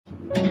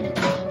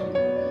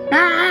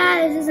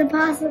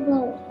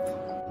impossible.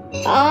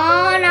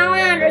 Oh, now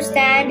I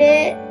understand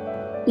it.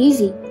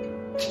 Easy.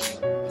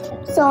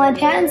 So my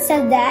parents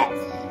said that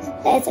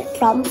it's a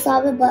problem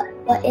solver,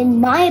 but in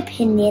my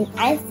opinion,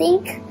 I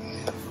think,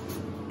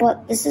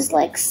 but this is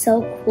like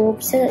so cool,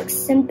 so like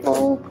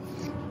simple.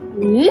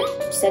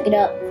 Suck it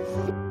up.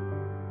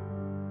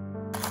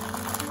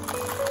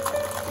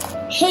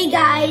 Hey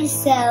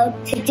guys, so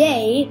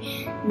today,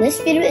 this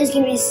video is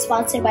going to be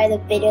sponsored by the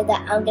video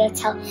that I'm going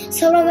to tell.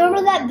 So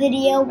remember that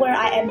video where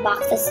I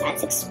unboxed the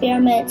science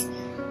experiment?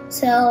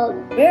 So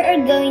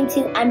we're going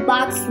to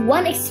unbox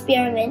one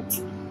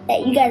experiment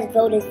that you guys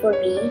voted for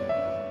me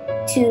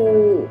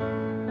to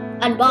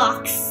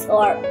unbox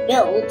or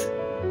build.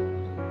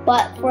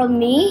 But for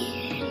me,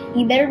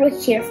 you better be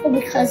careful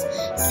because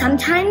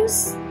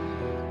sometimes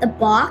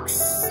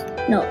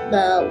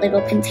the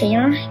little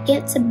container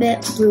gets a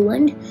bit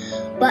ruined.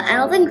 But I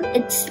don't think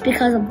it's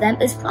because of them.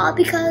 It's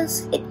probably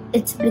because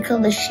it's because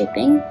of the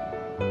shipping.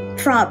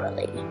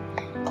 Probably.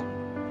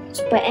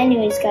 But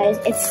anyways, guys,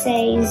 it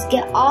says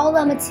get all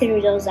the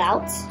materials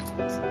out.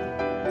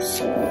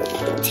 So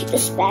I'm gonna take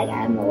this bag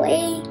out of the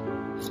way.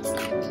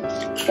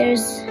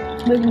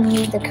 We're gonna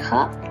need the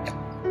cup,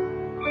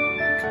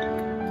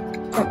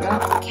 but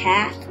not the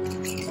cap.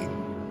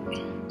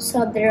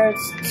 So there's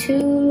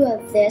two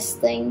of this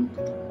thing.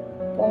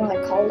 What do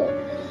I call it?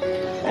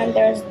 And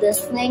there's this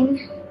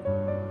thing.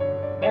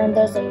 And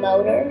there's a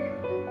motor.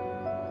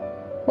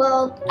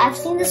 Well, I've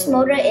seen this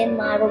motor in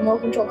my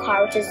remote control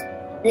car, which is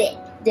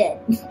dead.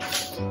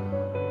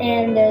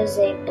 And there's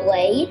a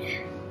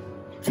blade.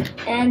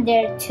 And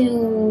there are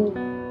two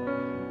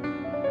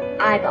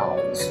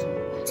eyeballs,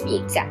 to be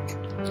exact.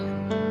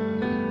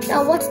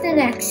 Now, what's the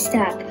next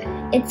step?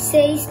 It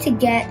says to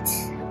get,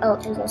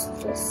 there's also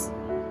this.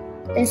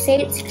 They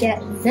say to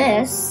get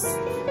this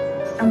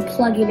and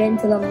plug it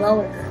into the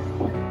motor.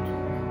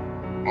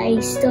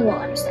 I still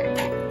don't understand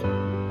that.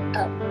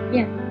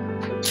 Yeah.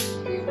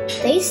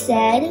 They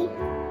said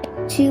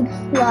to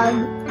plug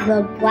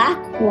the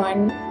black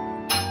one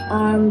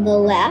on the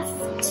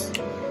left.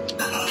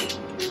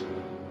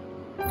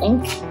 I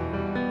think.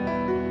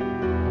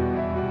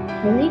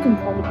 Maybe you can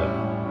plug it in.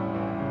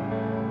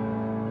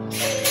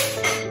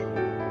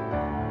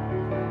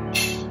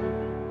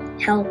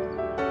 Help.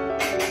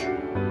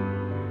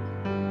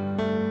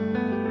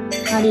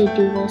 How do you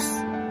do this?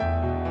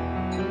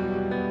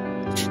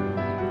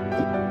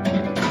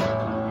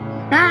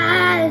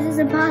 This is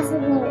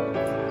impossible.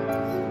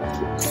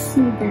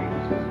 See that?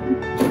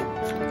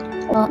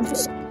 Well, I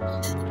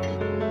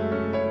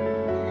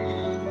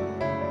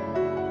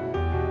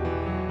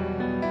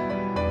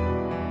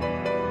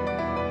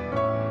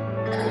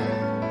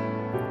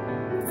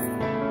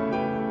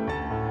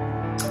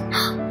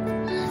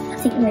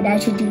think my dad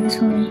should do this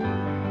for me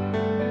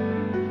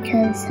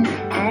because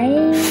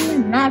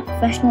I'm not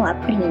professional at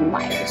putting in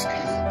wires.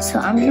 So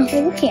I'm gonna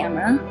hold the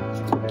camera.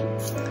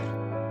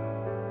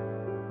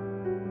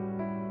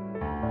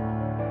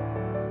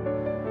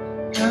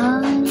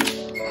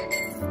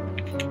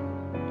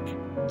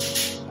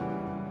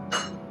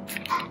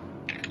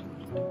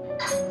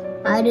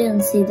 I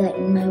didn't see that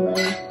in my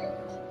way.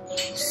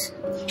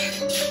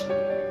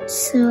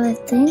 So I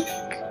think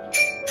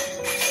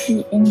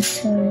we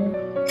insert.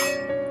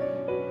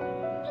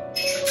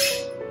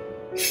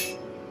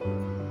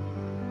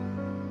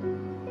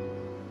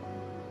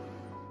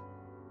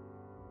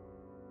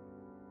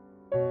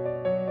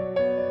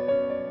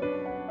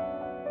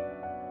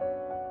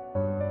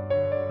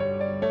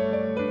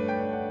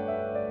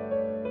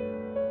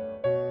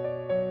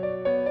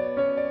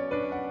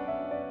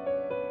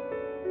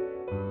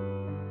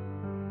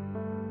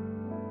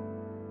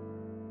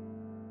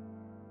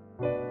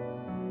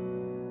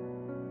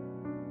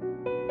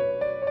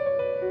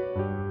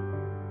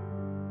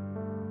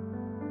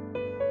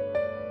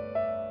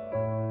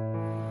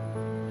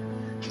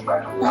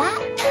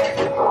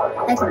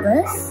 Like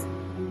this,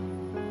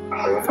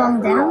 fall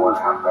down.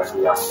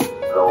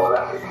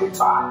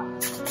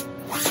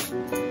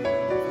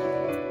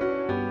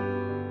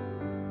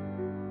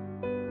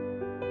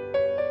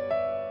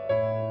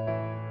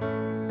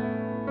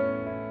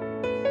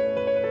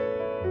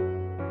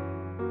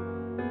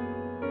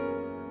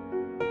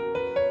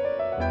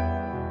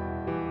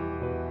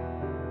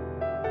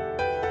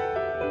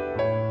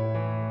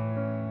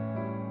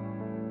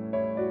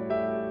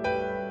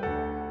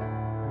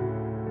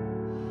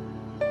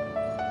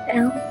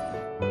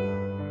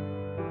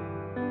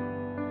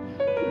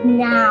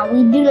 Now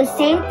we do the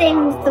same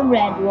thing with the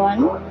red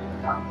one.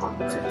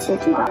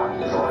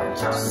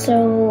 So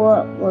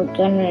we're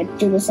gonna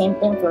do the same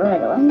thing for the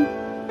red one.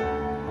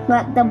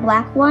 But the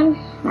black one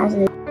has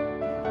a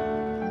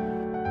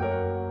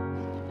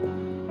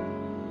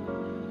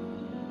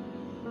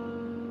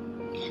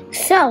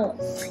so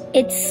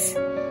it's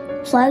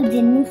plugged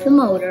in with the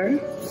motor.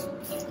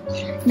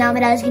 Now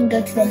that I was gonna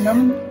go to the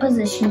normal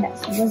position that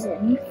it was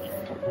in.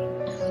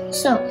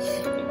 So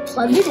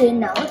plug it in.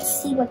 Now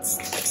let's see what's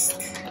next.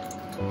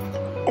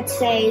 It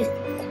says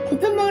put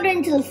the motor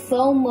into the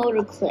foam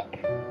motor clip.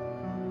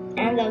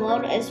 And the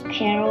motor is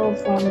parallel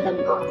from the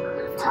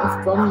motor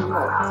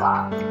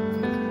clock.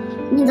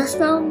 Need the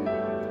smell?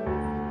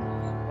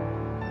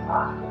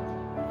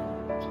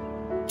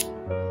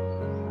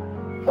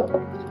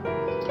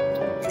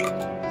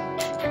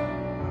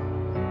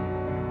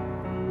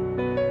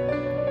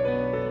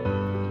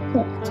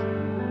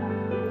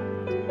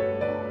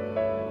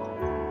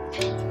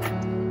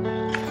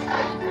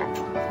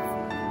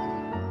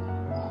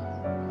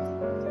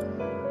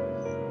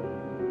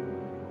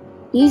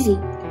 Easy.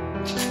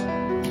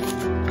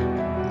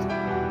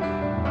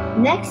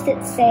 Next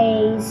it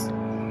says,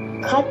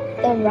 cut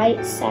the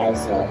right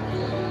size of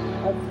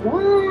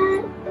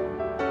what?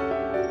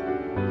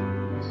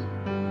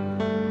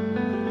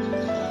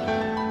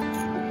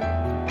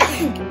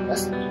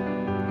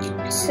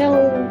 So,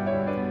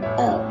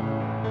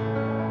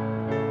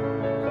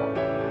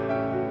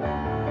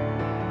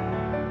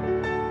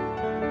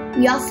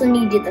 you also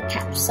needed the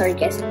cap. Sorry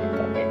guys.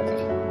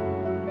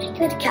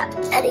 Good cap,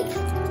 Eddie.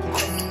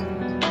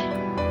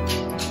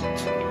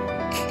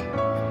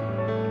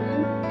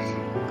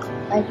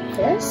 Like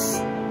this.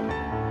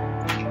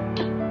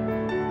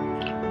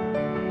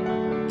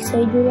 So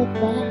you do like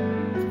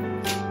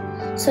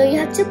that. So you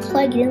have to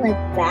plug it in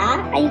like that,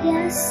 I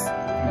guess.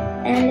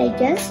 And I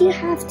guess you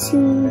have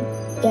to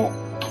get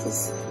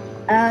this.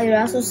 You're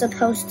also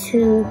supposed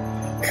to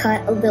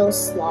cut a little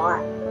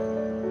slot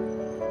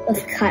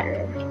with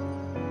cutter.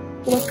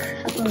 Look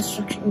at the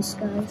instructions,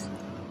 guys.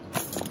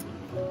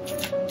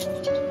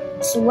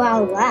 So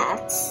while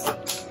that's,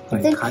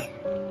 cut.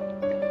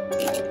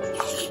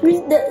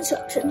 Read the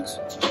instructions.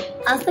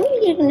 I think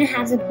you're gonna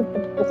have to put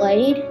the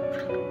blade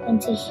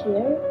into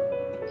here.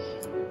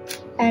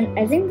 And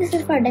I think this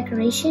is for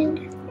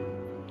decoration.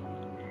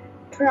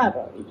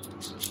 Probably.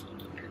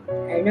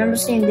 I remember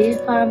seeing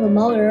this part of a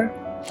motor.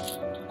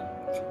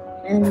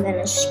 And then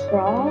a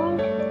straw.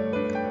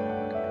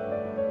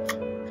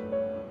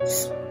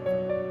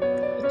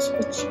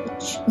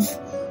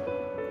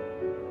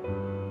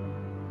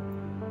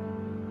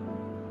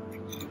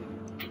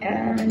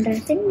 And I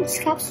think this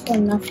cap's for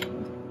nothing.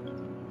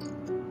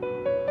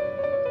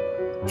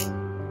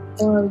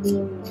 Or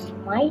we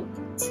might.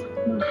 So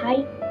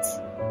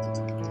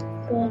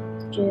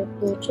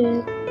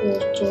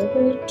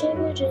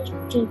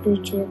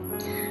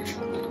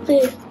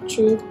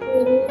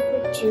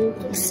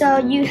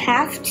you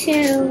have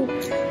to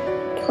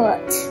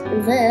put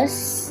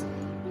this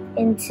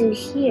into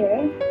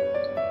here.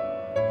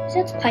 So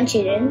let's punch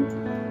it in.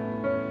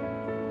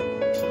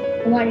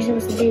 And what are you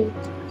supposed to do?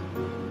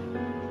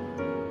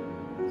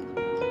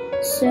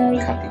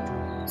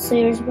 So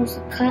you're supposed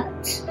to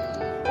cut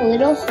a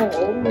little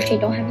hole, which I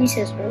don't have any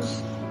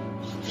scissors.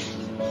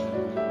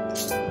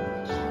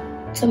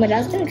 So my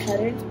dad's gonna cut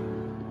it.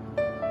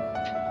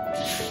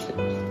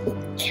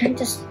 Can't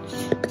just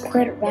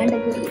put it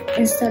randomly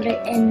and start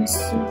it in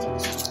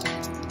scissors.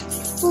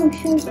 Oh,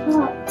 sure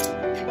not.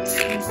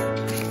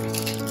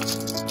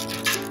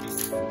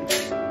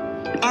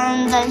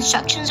 And the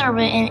instructions are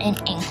written in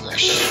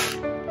English.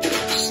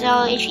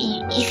 So if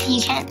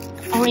you can't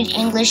read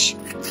English,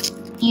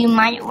 you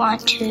might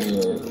want to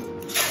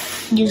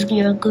use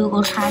your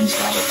Google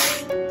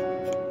Translate.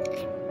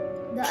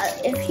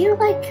 If you're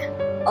like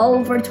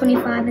over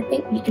 25, I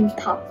think you can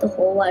pop the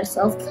hole by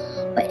yourself.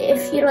 But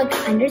if you're like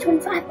under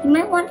 25, you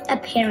might want a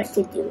parent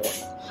to do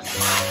it.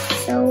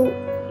 So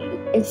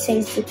it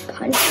says to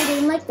punch it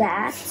in like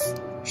that.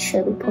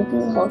 Should be poking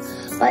the hole,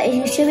 but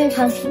you should be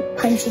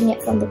punching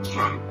it from the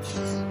cap.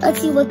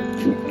 Let's see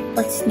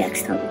what's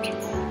next on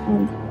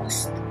the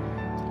list.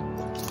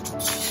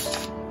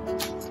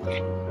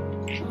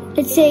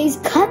 It says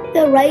cut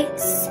the right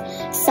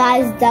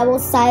size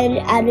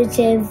double-sided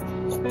additive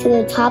to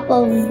the top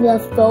of the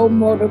foam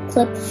motor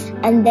clip,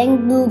 and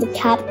then glue the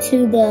cap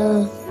to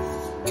the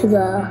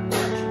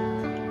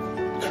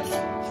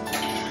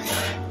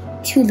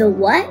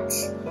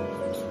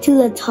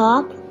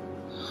top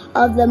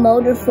of the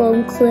motor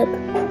foam clip.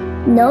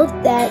 Note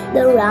that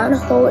the round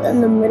hole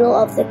in the middle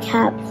of the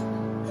cap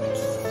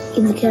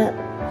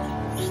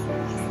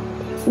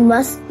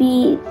must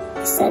be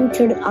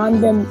centered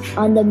on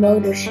the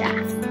motor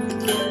shaft.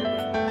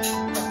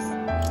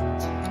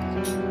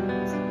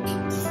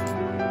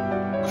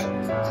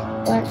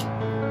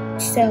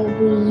 So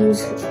we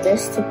use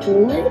this to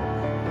glue it.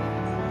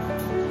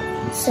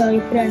 So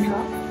you put it on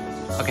top.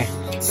 Okay.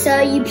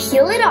 So you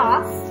peel it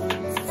off,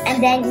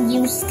 and then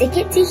you stick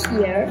it to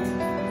here,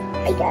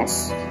 I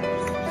guess.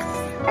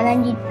 And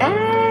then you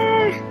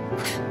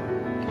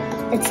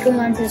it's going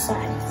on to the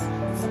side.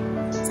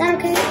 Is that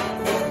okay?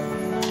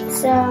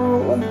 So,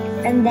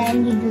 and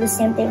then you do the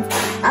same thing for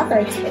the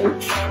other two.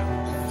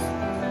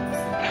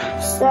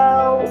 So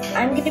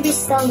I'm gonna be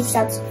selling this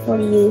out for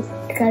you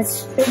because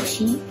it's pretty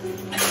cheap.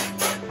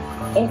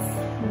 If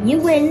you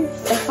win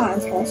the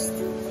contest,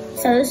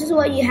 so this is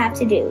what you have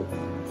to do.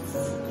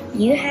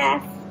 You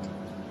have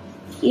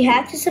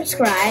to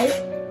subscribe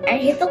and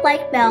hit the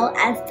like bell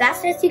as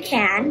fast as you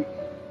can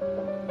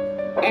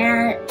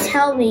and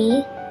tell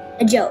me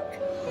a joke.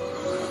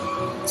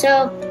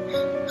 So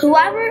So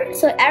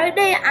every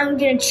day I'm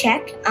gonna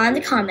check on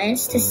the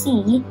comments to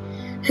see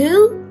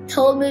who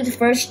told me the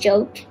first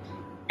joke,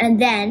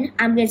 and then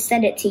I'm gonna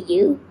send it to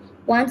you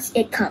once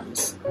it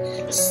comes.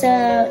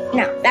 So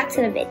now back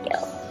to the video.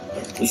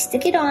 You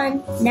stick it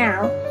on.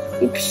 Now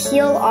you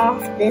peel off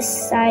this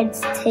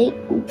side's tape.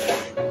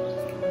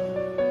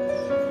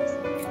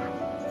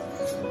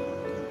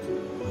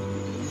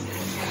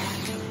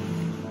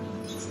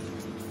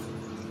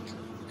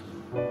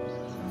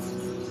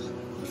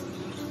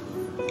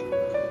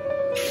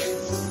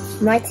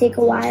 Might take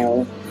a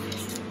while.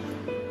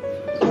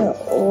 Oh,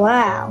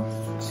 wow.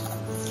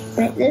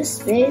 But this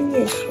baby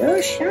is so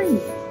shiny.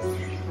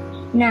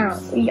 Now,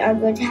 we are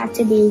going to have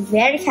to be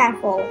very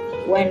careful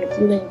when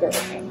gluing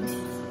this in.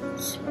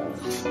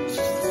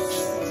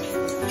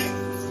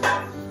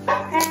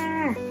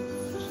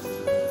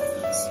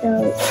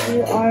 So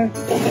you are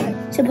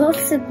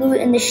supposed to glue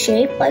it in the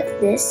shape like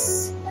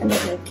this, and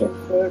then make it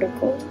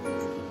vertical.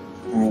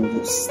 And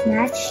you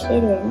snatch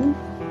it in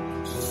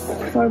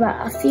for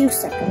about a few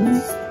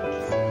seconds.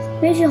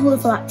 Maybe you hold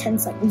it for about 10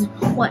 seconds.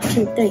 1,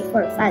 2, 3,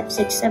 4, 5,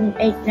 6, 7,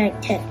 8,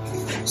 9,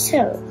 10.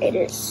 So it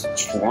is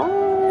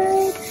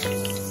tried.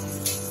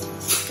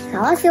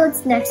 Now let's see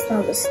what's next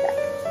on the step.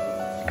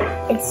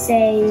 It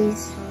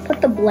says, put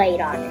the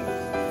blade on it.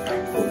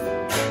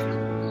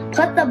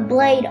 Put the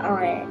blade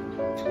on it.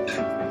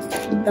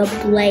 The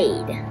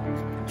blade.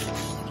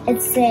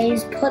 It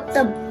says, put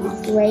the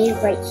blade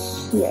right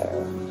here.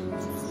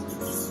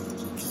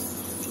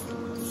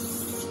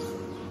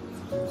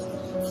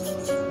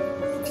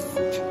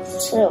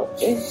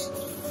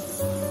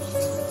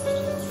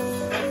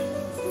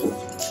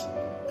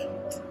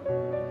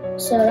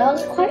 So that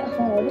was quite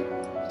hard,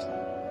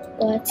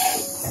 but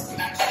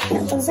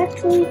that was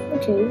actually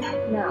okay.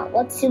 Now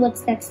let's see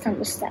what's next on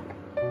the step.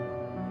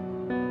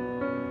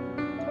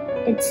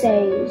 It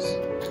says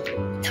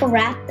to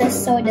wrap this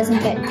so it doesn't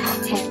get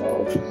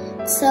tangled.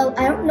 So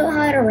I don't know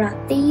how to wrap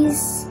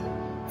these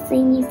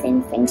things,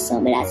 so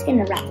I'm asking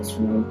to wrap this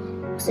for me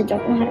because I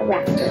don't know how to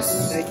wrap this.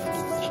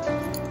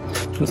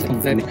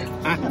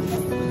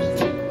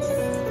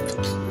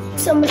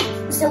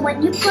 So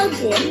when you plug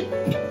in,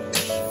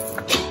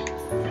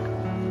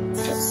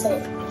 let's say,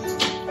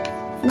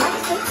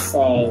 next it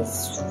says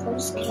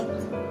first cap.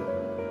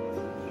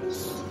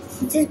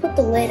 It says put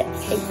the lid. It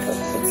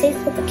says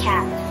put the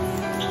cap.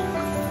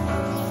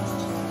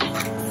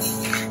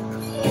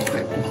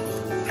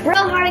 Bro,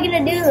 how are you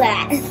gonna do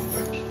that?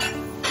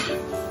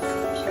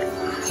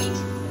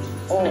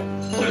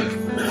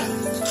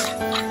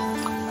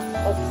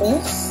 Like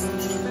this.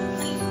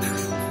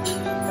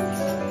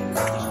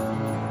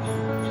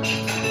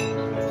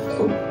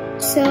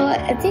 So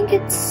I think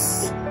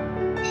it's,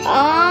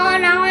 oh,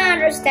 now I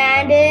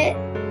understand it.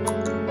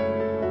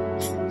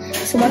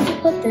 So once you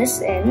put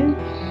this in,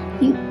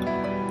 you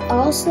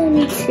also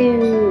need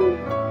to,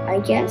 I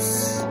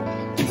guess,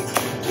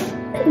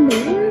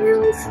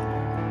 move.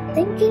 I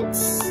think you're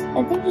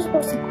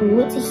supposed to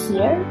glue it to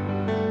here.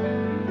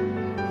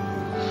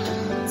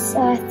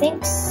 So I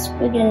think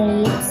we're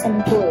gonna need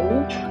some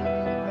glue.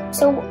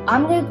 So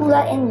I'm gonna glue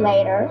that in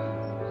later.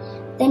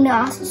 Then it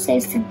also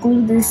says to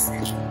glue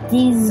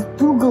these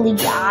googly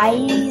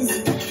eyes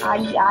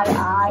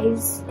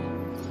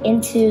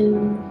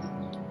into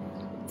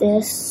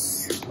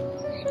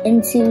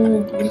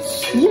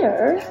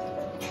here,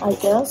 I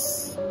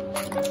guess.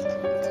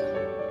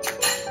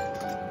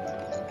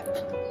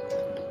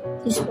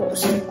 You're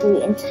supposed to glue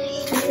into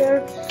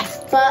here,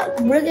 but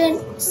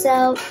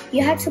so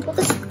you have to put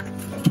the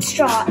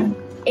straw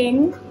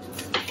in.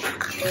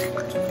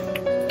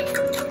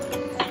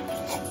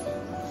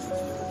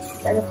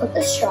 Gotta put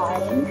the straw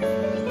in.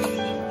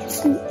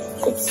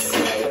 Put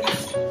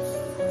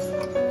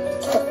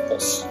the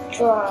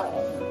straw in.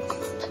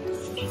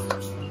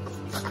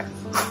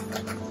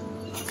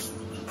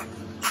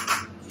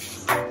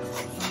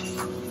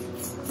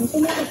 I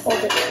think I can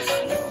fold it.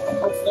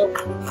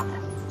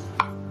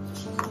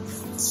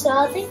 So I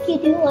think you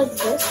do like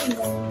this,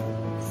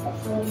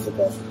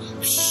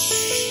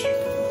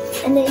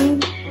 and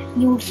then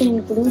you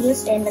can glue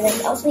this in, and then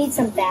you also need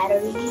some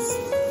batteries.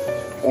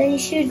 Then you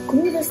should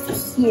glue this to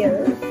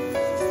here.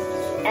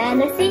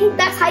 And I think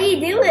that's how you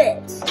do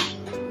it.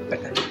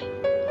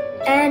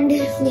 And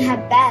we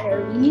have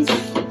batteries.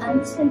 I'm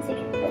just gonna take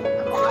it from the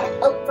car.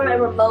 Oh, for my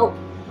remote.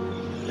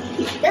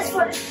 That's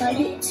for the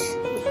budget.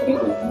 Put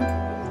it in.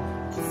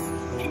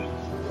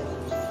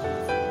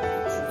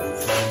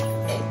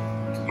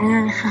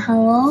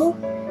 Hello?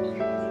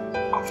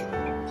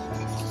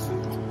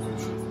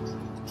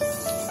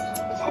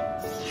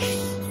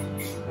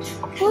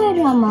 Wait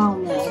a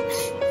moment.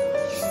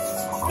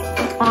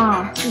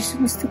 You're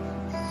supposed to.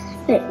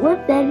 Wait, what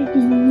battery do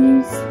you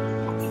use?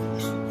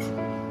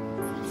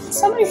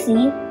 Somebody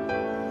see?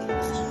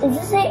 Is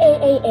this a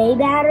AAA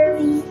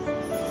battery?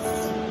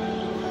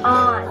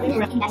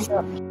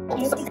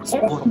 This is a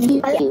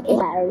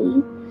battery,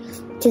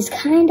 which is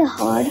kind of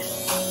hard.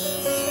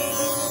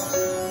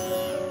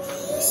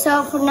 So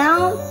for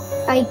now,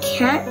 I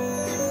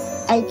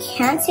I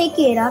can't take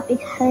it up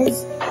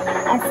because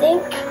I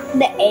think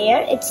the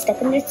air, it's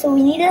stuck in there, so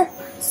we need to,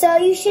 so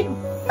you should,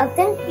 I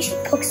think you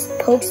should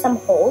poke some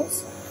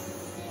holes.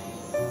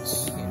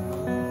 So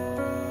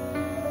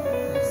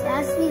it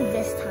has to be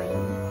this time.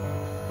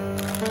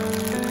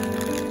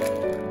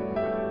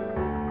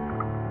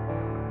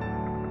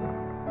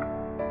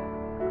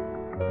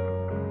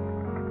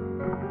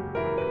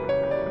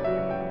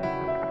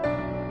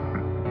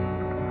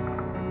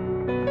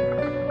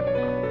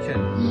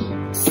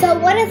 So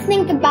what I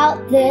think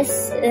about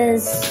this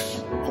is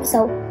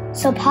so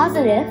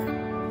positive.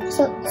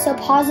 So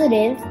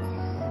positive.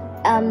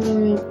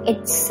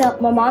 It's so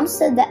my mom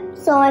said that.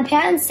 So my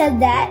parents said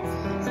that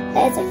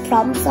it's a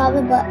problem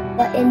solver,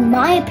 but in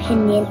my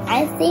opinion,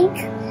 I think.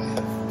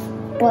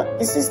 But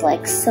this is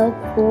like so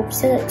cool.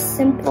 So it's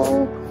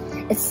simple.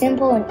 It's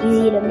simple and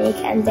easy to make,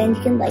 and then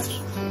you can like.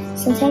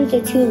 Sometimes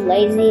you're too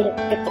lazy to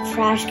pick the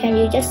trash can.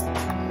 You just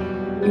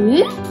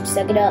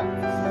suck it up.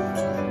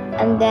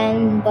 And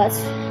then, but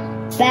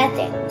bad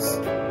things.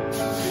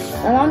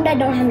 My mom and dad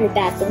don't have any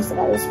bad things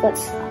about this, but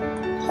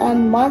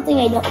one thing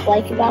I don't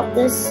like about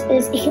this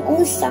is it can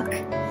only suck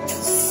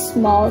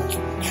small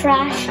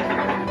trash,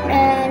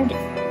 and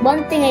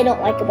one thing I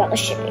don't like about the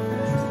shipping.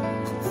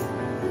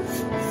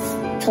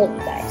 Told you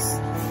guys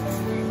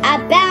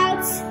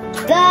about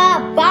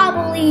the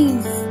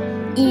Bobblies.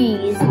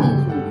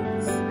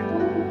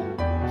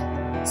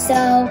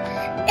 So,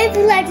 if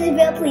you liked this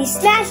video, please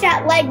smash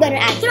that like button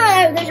and turn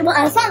on the notification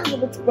button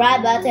and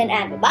subscribe button,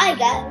 and bye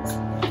guys.